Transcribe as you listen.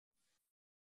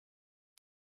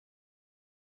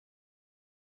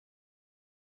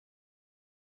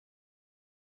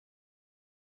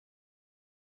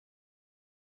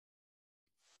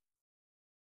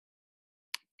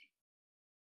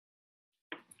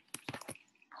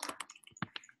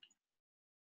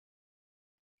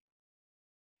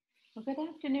Well, good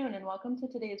afternoon and welcome to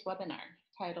today's webinar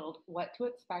titled What to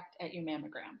Expect at Your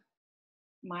Mammogram.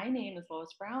 My name is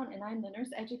Lois Brown and I'm the nurse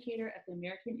educator at the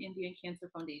American Indian Cancer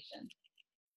Foundation.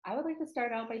 I would like to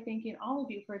start out by thanking all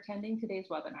of you for attending today's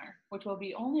webinar, which will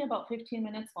be only about 15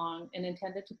 minutes long and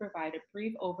intended to provide a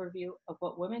brief overview of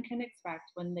what women can expect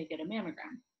when they get a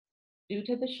mammogram. Due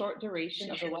to the short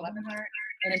duration of the webinar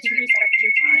and to respect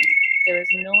your time, there is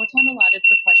no time allotted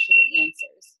for question and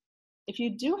answers. If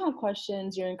you do have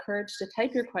questions, you're encouraged to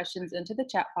type your questions into the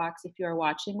chat box if you are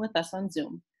watching with us on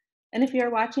Zoom. And if you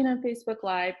are watching on Facebook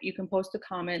Live, you can post a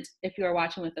comment if you are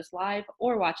watching with us live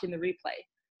or watching the replay.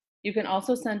 You can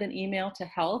also send an email to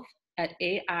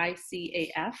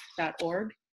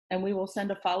health@aicaf.org, and we will send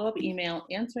a follow-up email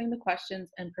answering the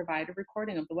questions and provide a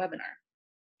recording of the webinar.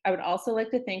 I would also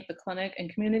like to thank the Clinic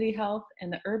and Community Health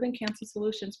and the Urban Cancer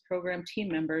Solutions Program team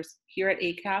members here at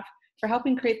ACAF for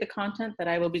helping create the content that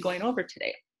I will be going over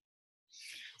today.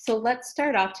 So let's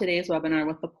start off today's webinar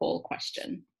with the poll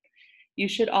question. You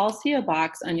should all see a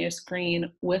box on your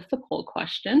screen with the poll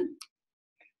question.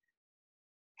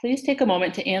 Please take a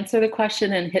moment to answer the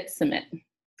question and hit submit.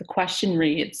 The question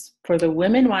reads, for the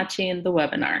women watching the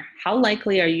webinar, how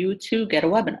likely are you to get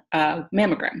a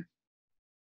mammogram?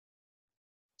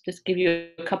 Just give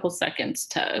you a couple seconds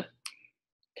to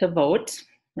vote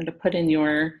or to put in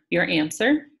your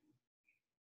answer.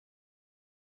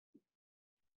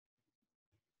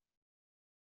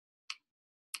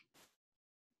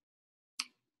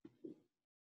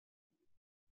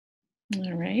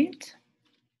 All right.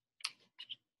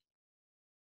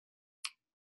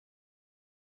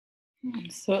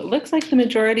 So it looks like the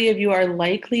majority of you are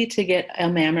likely to get a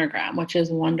mammogram, which is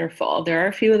wonderful. There are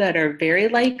a few that are very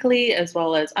likely as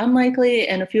well as unlikely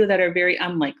and a few that are very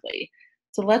unlikely.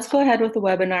 So let's go ahead with the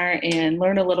webinar and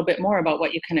learn a little bit more about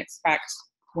what you can expect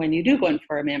when you do go in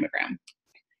for a mammogram.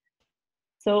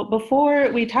 So before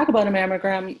we talk about a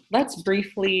mammogram, let's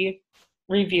briefly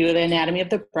review the anatomy of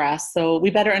the breast so we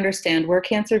better understand where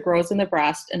cancer grows in the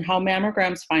breast and how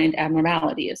mammograms find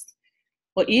abnormalities.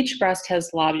 Well, each breast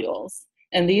has lobules,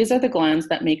 and these are the glands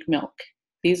that make milk.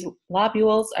 These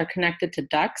lobules are connected to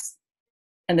ducts,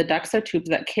 and the ducts are tubes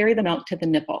that carry the milk to the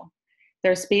nipple.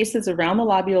 There are spaces around the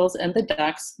lobules and the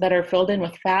ducts that are filled in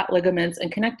with fat, ligaments, and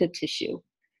connective tissue.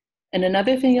 And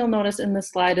another thing you'll notice in this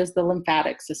slide is the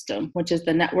lymphatic system, which is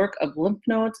the network of lymph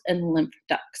nodes and lymph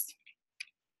ducts.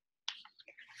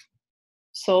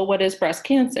 So what is breast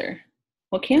cancer?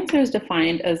 Well, cancer is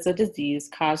defined as a disease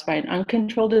caused by an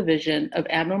uncontrolled division of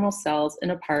abnormal cells in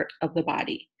a part of the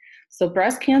body. So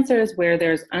breast cancer is where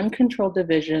there's uncontrolled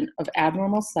division of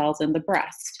abnormal cells in the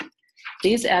breast.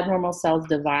 These abnormal cells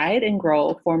divide and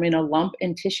grow, forming a lump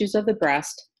in tissues of the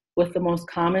breast, with the most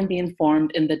common being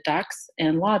formed in the ducts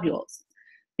and lobules.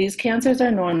 These cancers are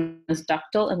known as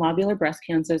ductal and lobular breast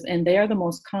cancers, and they are the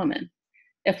most common.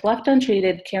 If left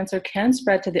untreated, cancer can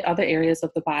spread to the other areas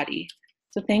of the body.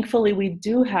 So thankfully, we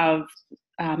do have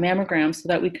mammograms so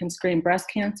that we can screen breast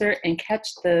cancer and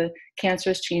catch the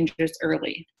cancerous changes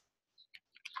early.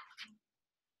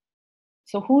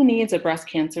 So who needs a breast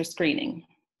cancer screening?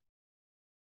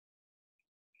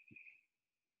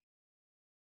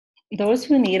 Those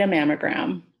who need a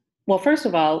mammogram, well, first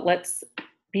of all, let's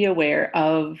be aware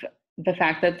of the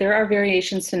fact that there are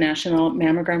variations to national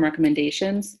mammogram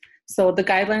recommendations. So the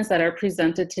guidelines that are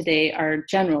presented today are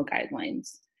general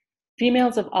guidelines.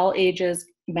 Females of all ages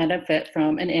benefit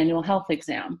from an annual health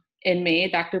exam. In May,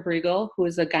 Dr. Briegel, who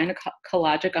is a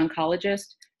gynecologic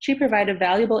oncologist, she provided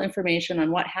valuable information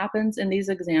on what happens in these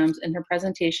exams in her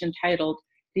presentation titled,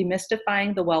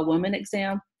 Demystifying the Well Woman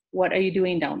Exam, What Are You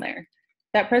Doing Down There?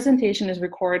 That presentation is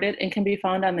recorded and can be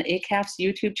found on the ACAF's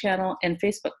YouTube channel and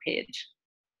Facebook page.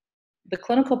 The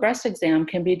clinical breast exam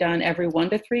can be done every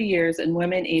 1 to 3 years in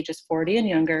women ages 40 and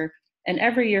younger, and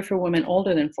every year for women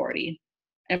older than 40.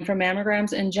 And for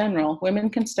mammograms in general, women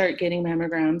can start getting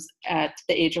mammograms at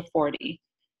the age of 40.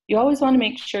 You always want to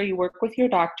make sure you work with your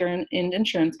doctor and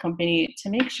insurance company to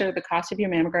make sure the cost of your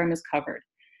mammogram is covered.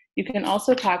 You can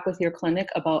also talk with your clinic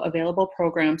about available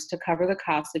programs to cover the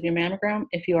cost of your mammogram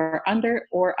if you are under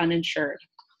or uninsured.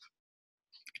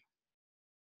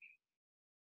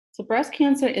 So breast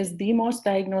cancer is the most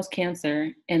diagnosed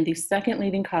cancer and the second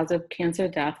leading cause of cancer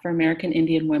death for American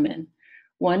Indian women.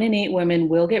 1 in 8 women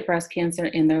will get breast cancer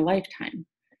in their lifetime.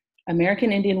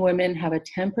 American Indian women have a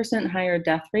 10% higher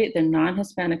death rate than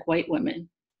non-Hispanic white women.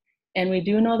 And we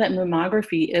do know that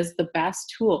mammography is the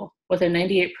best tool with a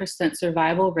 98%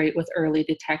 survival rate with early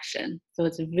detection. So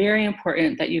it's very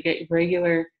important that you get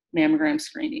regular mammogram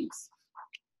screenings.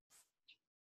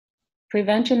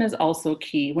 Prevention is also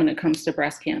key when it comes to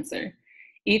breast cancer.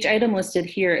 Each item listed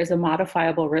here is a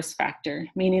modifiable risk factor,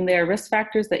 meaning they are risk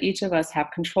factors that each of us have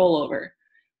control over.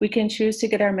 We can choose to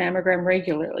get our mammogram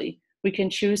regularly. We can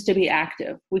choose to be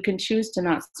active. We can choose to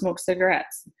not smoke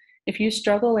cigarettes. If you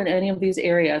struggle in any of these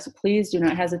areas, please do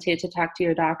not hesitate to talk to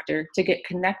your doctor to get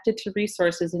connected to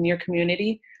resources in your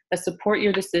community that support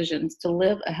your decisions to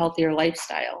live a healthier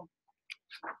lifestyle.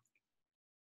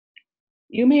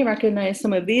 You may recognize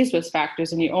some of these risk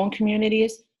factors in your own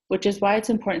communities, which is why it's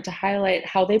important to highlight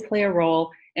how they play a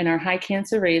role in our high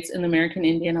cancer rates in the American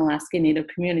Indian Alaska Native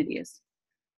communities.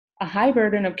 A high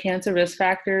burden of cancer risk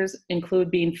factors include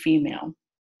being female.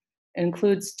 It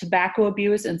includes tobacco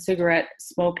abuse and cigarette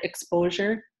smoke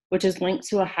exposure, which is linked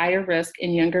to a higher risk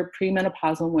in younger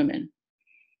premenopausal women.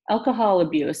 Alcohol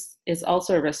abuse is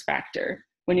also a risk factor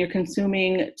when you're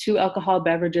consuming 2 alcohol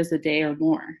beverages a day or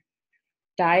more.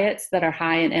 Diets that are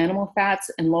high in animal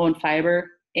fats and low in fiber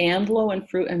and low in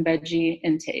fruit and veggie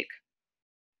intake.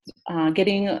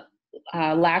 Getting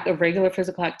lack of regular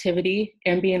physical activity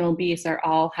and being obese are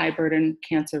all high burden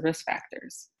cancer risk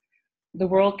factors. The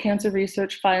World Cancer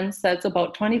Research Fund says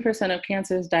about 20% of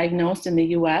cancers diagnosed in the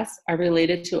US are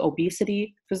related to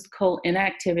obesity, physical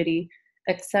inactivity,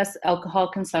 excess alcohol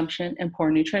consumption, and poor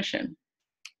nutrition.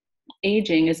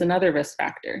 Aging is another risk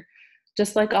factor.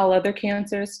 Just like all other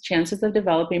cancers, chances of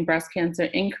developing breast cancer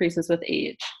increases with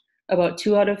age. About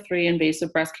 2 out of 3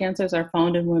 invasive breast cancers are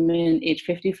found in women age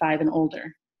 55 and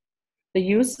older. The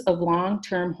use of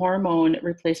long-term hormone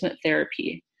replacement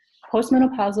therapy.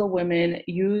 Postmenopausal women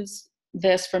use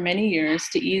this for many years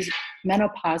to ease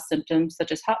menopause symptoms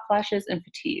such as hot flashes and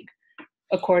fatigue.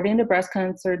 According to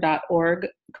breastcancer.org,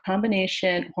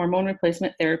 combination hormone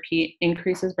replacement therapy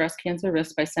increases breast cancer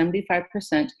risk by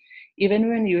 75%, even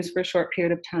when used for a short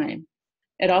period of time.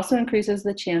 It also increases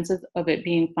the chances of it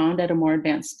being found at a more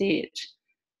advanced stage.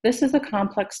 This is a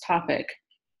complex topic,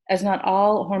 as not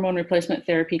all hormone replacement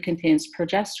therapy contains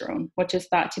progesterone, which is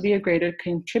thought to be a greater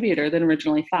contributor than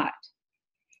originally thought.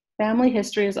 Family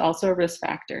history is also a risk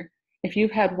factor. If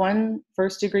you've had one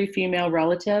first-degree female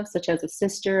relative, such as a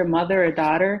sister, a mother, a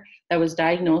daughter, that was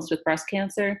diagnosed with breast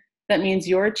cancer, that means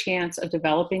your chance of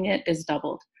developing it is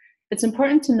doubled. It's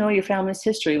important to know your family's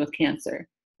history with cancer.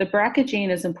 The BRCA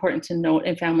gene is important to note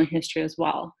in family history as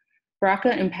well.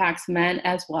 BRCA impacts men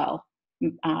as well,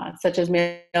 such as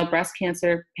male breast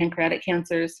cancer, pancreatic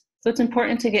cancers. So it's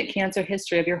important to get cancer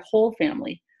history of your whole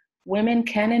family. Women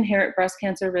can inherit breast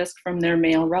cancer risk from their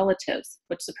male relatives,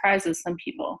 which surprises some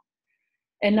people.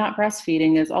 And not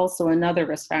breastfeeding is also another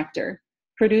risk factor.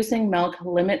 Producing milk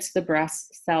limits the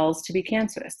breast cells to be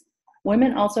cancerous.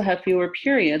 Women also have fewer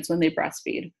periods when they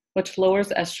breastfeed, which lowers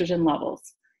estrogen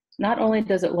levels. Not only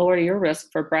does it lower your risk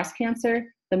for breast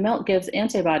cancer, the milk gives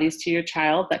antibodies to your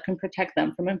child that can protect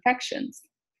them from infections.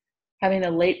 Having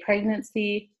a late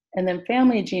pregnancy and then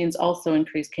family genes also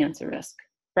increase cancer risk.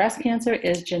 Breast cancer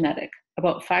is genetic.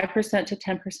 About 5% to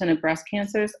 10% of breast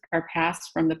cancers are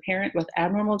passed from the parent with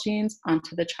abnormal genes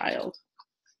onto the child.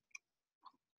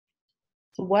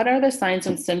 So what are the signs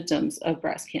and symptoms of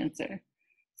breast cancer?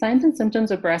 Signs and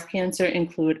symptoms of breast cancer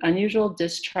include unusual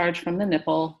discharge from the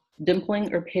nipple,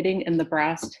 dimpling or pitting in the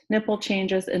breast, nipple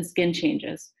changes, and skin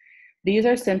changes. These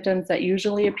are symptoms that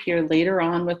usually appear later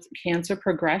on with cancer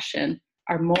progression,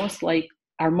 are mostly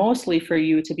for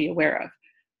you to be aware of.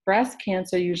 Breast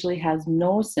cancer usually has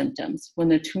no symptoms when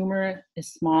the tumor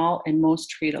is small and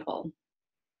most treatable.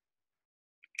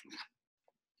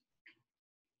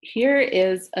 Here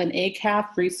is an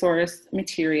ACAF resource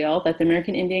material that the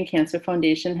American Indian Cancer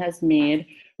Foundation has made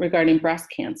regarding breast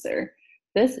cancer.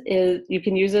 You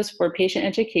can use this for patient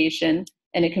education,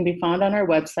 and it can be found on our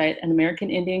website at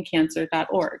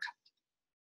americanindiancancer.org.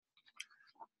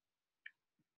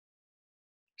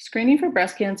 Screening for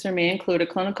breast cancer may include a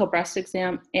clinical breast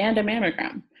exam and a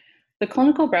mammogram. The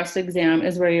clinical breast exam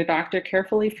is where your doctor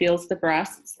carefully feels the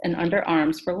breasts and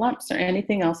underarms for lumps or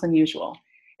anything else unusual.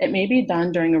 It may be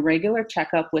done during a regular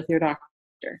checkup with your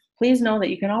doctor. Please know that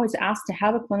you can always ask to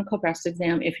have a clinical breast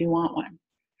exam if you want one.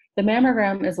 The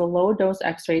mammogram is a low-dose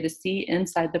X-ray to see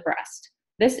inside the breast.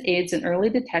 This aids in early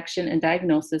detection and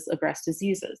diagnosis of breast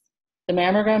diseases. The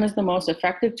mammogram is the most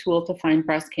effective tool to find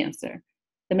breast cancer.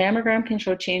 The mammogram can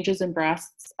show changes in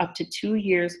breasts up to 2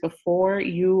 years before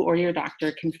you or your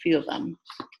doctor can feel them.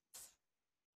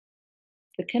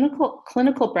 The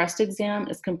clinical breast exam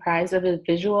is comprised of a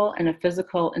visual and a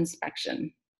physical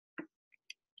inspection.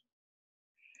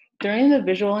 During the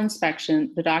visual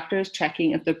inspection, the doctor is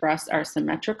checking if the breasts are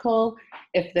symmetrical,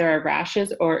 if there are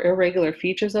rashes or irregular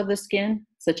features of the skin,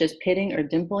 such as pitting or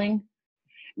dimpling.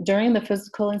 During the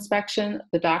physical inspection,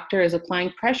 the doctor is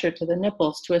applying pressure to the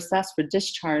nipples to assess for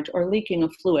discharge or leaking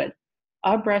of fluid.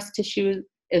 Our breast tissue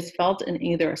is felt in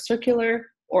either a circular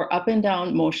or up and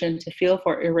down motion to feel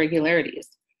for irregularities.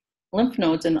 Lymph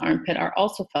nodes in the armpit are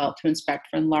also felt to inspect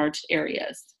for enlarged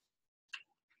areas.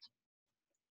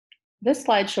 This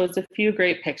slide shows a few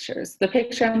great pictures. The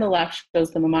picture on the left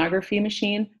shows the mammography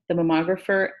machine, the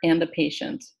mammographer, and the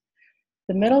patient.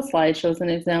 The middle slide shows an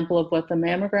example of what the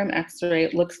mammogram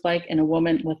X-ray looks like in a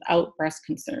woman without breast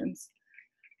concerns.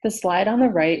 The slide on the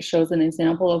right shows an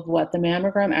example of what the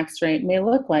mammogram X-ray may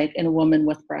look like in a woman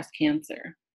with breast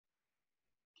cancer.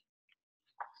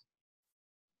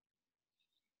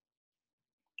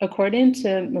 According to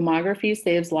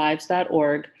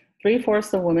mammographySavesLives.org,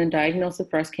 3/4 of women diagnosed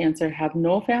with breast cancer have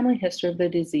no family history of the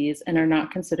disease and are not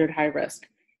considered high risk,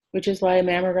 which is why a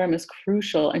mammogram is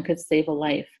crucial and could save a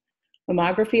life.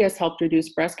 Mammography has helped reduce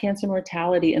breast cancer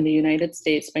mortality in the United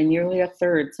States by nearly a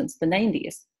third since the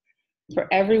 90s. For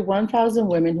every 1,000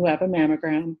 women who have a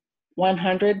mammogram,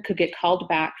 100 could get called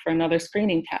back for another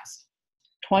screening test.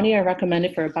 20 are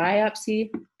recommended for a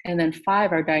biopsy, and then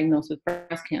 5 are diagnosed with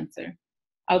breast cancer.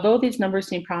 Although these numbers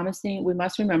seem promising, we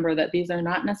must remember that these are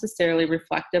not necessarily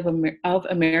reflective of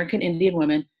American Indian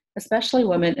women, especially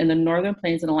women in the Northern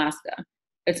Plains and Alaska.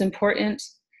 It's important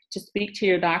to speak to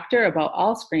your doctor about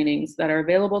all screenings that are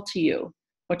available to you,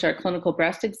 which are clinical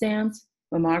breast exams,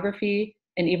 mammography,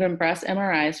 and even breast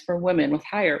MRIs for women with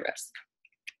higher risk.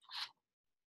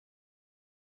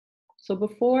 So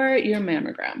before your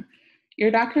mammogram,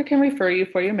 your doctor can refer you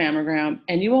for your mammogram,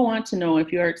 and he will want to know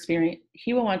if you are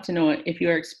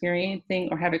experiencing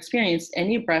or have experienced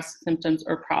any breast symptoms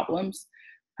or problems,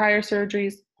 prior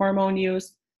surgeries, hormone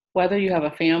use, whether you have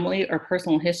a family or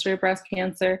personal history of breast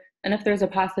cancer, and if there's a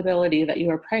possibility that you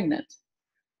are pregnant.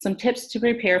 Some tips to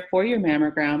prepare for your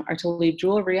mammogram are to leave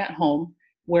jewelry at home,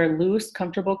 wear loose,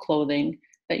 comfortable clothing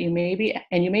that you may be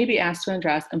asked to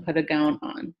undress and put a gown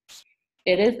on.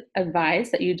 It is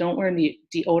advised that you don't wear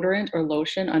deodorant or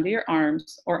lotion under your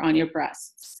arms or on your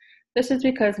breasts. This is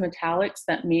because metallics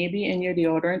that may be in your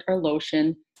deodorant or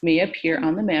lotion may appear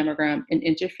on the mammogram and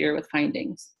interfere with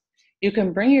findings. You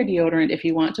can bring your deodorant if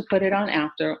you want to put it on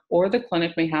after, or the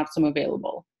clinic may have some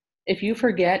available. If you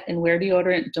forget and wear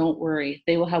deodorant, don't worry.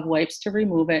 They will have wipes to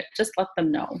remove it. Just let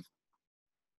them know.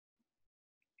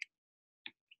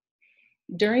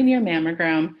 During your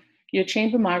mammogram, your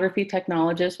trained mammography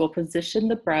technologist will position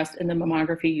the breast in the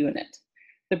mammography unit.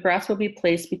 The breast will be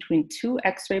placed between 2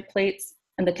 X-ray plates,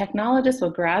 and the technologist will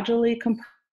gradually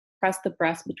compress the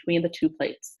breast between the 2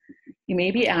 plates. You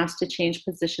may be asked to change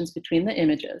positions between the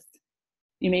images.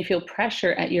 You may feel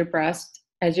pressure at your breast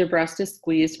as your breast is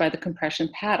squeezed by the compression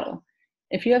paddle.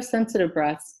 If you have sensitive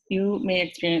breasts, you may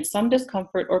experience some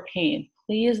discomfort or pain.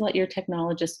 Please let your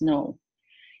technologist know.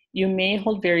 You must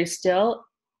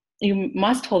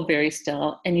hold very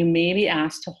still, and you may be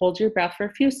asked to hold your breath for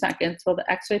a few seconds while the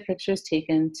X-ray picture is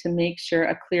taken to make sure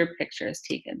a clear picture is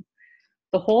taken.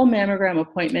 The whole mammogram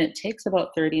appointment takes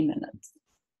about 30 minutes.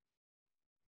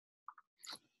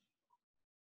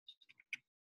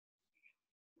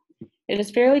 It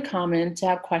is fairly common to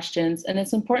have questions, and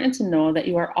it's important to know that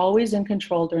you are always in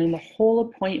control during the whole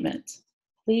appointment.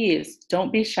 Please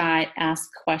don't be shy, ask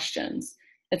questions.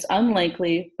 It's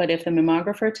unlikely, but if the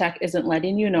mammographer tech isn't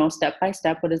letting you know step by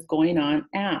step what is going on,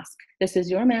 ask. This is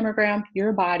your mammogram,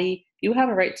 your body. You have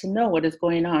a right to know what is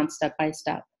going on step by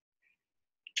step.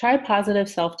 Try positive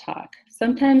self-talk.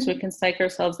 Sometimes we can psych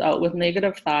ourselves out with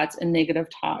negative thoughts and negative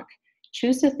talk.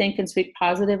 Choose to think and speak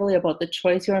positively about the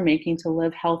choice you are making to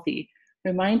live healthy.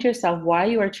 Remind yourself why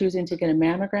you are choosing to get a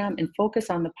mammogram and focus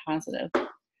on the positive.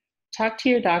 Talk to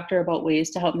your doctor about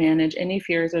ways to help manage any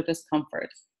fears or discomfort.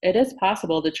 It is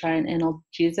possible to try an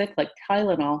analgesic like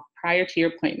Tylenol prior to your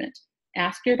appointment.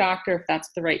 Ask your doctor if that's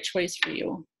the right choice for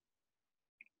you.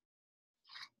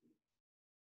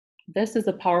 This is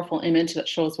a powerful image that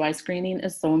shows why screening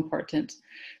is so important.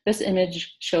 This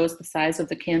image shows the size of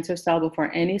the cancer cell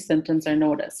before any symptoms are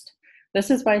noticed.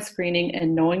 This is why screening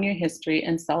and knowing your history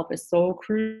and self is so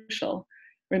crucial.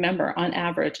 Remember, on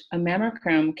average, a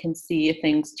mammogram can see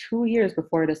things 2 years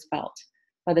before it is felt.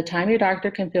 By the time your doctor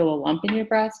can feel a lump in your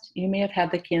breast, you may have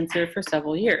had the cancer for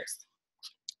several years.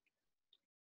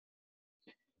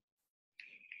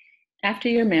 After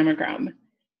your mammogram,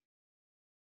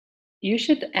 you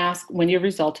should ask when your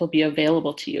results will be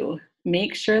available to you.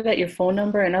 Make sure that your phone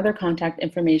number and other contact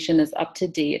information is up to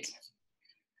date.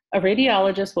 A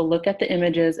radiologist will look at the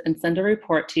images and send a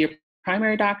report to your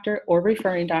primary doctor or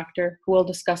referring doctor who will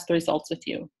discuss the results with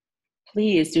you.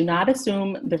 Please do not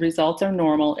assume the results are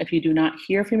normal if you do not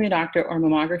hear from your doctor or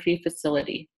mammography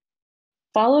facility.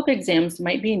 Follow-up exams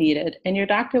might be needed, and your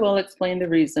doctor will explain the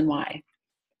reason why.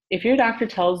 If your doctor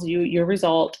tells you your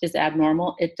result is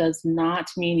abnormal, it does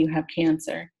not mean you have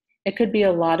cancer. It could be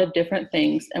a lot of different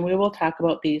things, and we will talk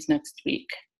about these next week.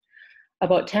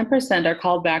 About 10% are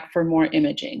called back for more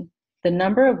imaging. The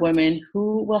number of women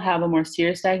who will have a more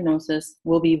serious diagnosis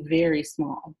will be very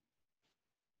small.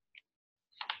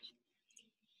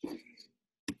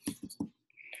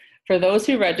 For those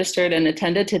who registered and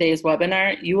attended today's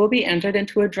webinar, you will be entered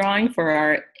into a drawing for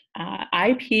our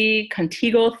IP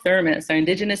Contigo Thermos, our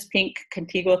Indigenous Pink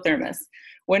Contigo Thermos.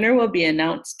 Winner will be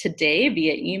announced today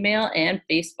via email and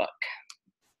Facebook.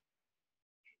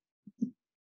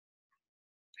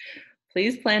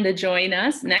 Please plan to join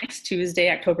us next Tuesday,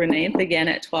 October 9th, again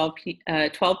at 12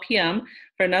 p.m.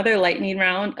 for another lightning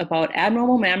round about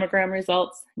abnormal mammogram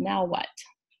results. Now what?